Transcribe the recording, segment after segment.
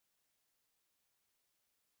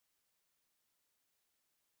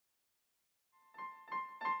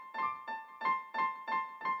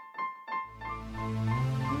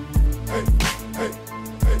Hi,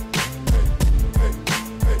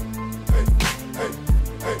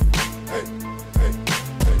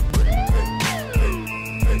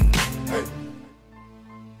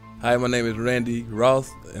 my name is Randy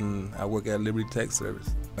Ross, and I work at Liberty Tech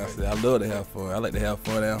Service. I said I love to have fun. I like to have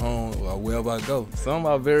fun at home or wherever I go. Some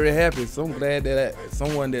are very happy. Some glad that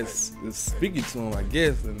someone that's speaking to them, I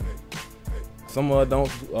guess. And some don't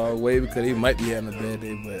wave because they might be having a bad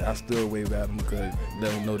day, but I still wave at them because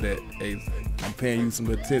let them know that, hey, I'm paying you some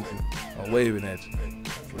attention. I'm waving at you.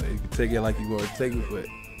 So you can take it like you want to take it, but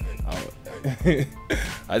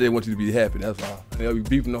I didn't want you to be happy, that's all. They'll be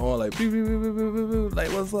beeping the horn like, beep, beep, beep, beep, beep, beep,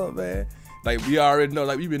 like, what's up, man? Like, we already know,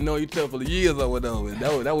 like, we've been knowing each other for years or whatever. And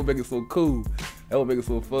that would make it so cool. That would make it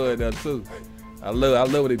so fun now, too. I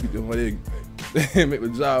love when they beat them, when they make the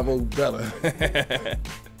job more better.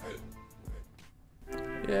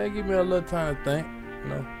 Yeah, it give me a little time to think, you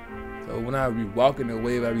know. So when I be walking the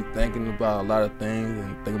wave, I be thinking about a lot of things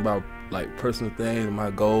and thinking about, like, personal things and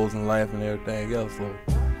my goals in life and everything else, so.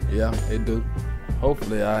 Yeah, it do.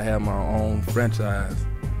 Hopefully I have my own franchise,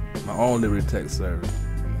 my own Liberty Tech Service.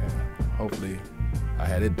 And hopefully I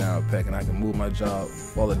had it down packed and I can move my job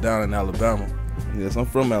further down in Alabama. Yes, I'm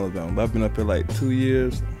from Alabama, but I've been up here like 2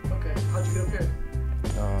 years. Okay, how'd you get up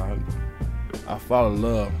here? I fell in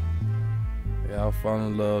love. Yeah, I fell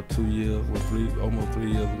in love 2 years, almost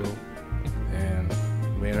 3 years ago. And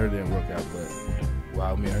me and her didn't work out, but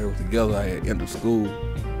while me and her was together, I had entered school.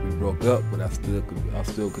 We broke up, but I still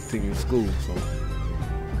continued school, so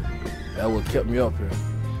that what kept me up here.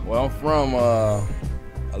 Well, I'm from a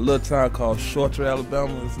little town called Shorter,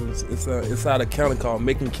 Alabama. It's out of a county called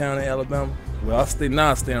Macon County, Alabama. Well, I stay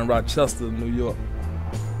in Rochester, New York.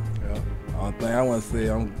 Yeah. Only thing I want to say,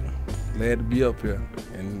 I'm glad to be up here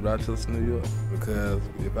in Rochester, New York, because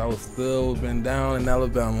if I was still been down in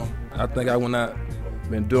Alabama, I think I would not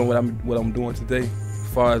been doing what I'm doing today, as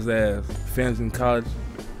far as finishing college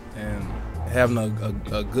and having a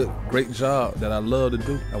great job that I love to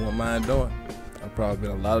do, I wouldn't mind doing. I've probably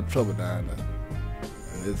been in a lot of trouble down there,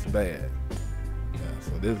 and it's bad. Yeah,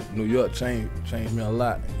 so this New York changed me a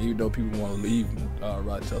lot, even though people want to leave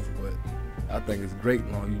Rochester, but I think it's great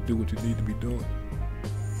when you do what you need to be doing.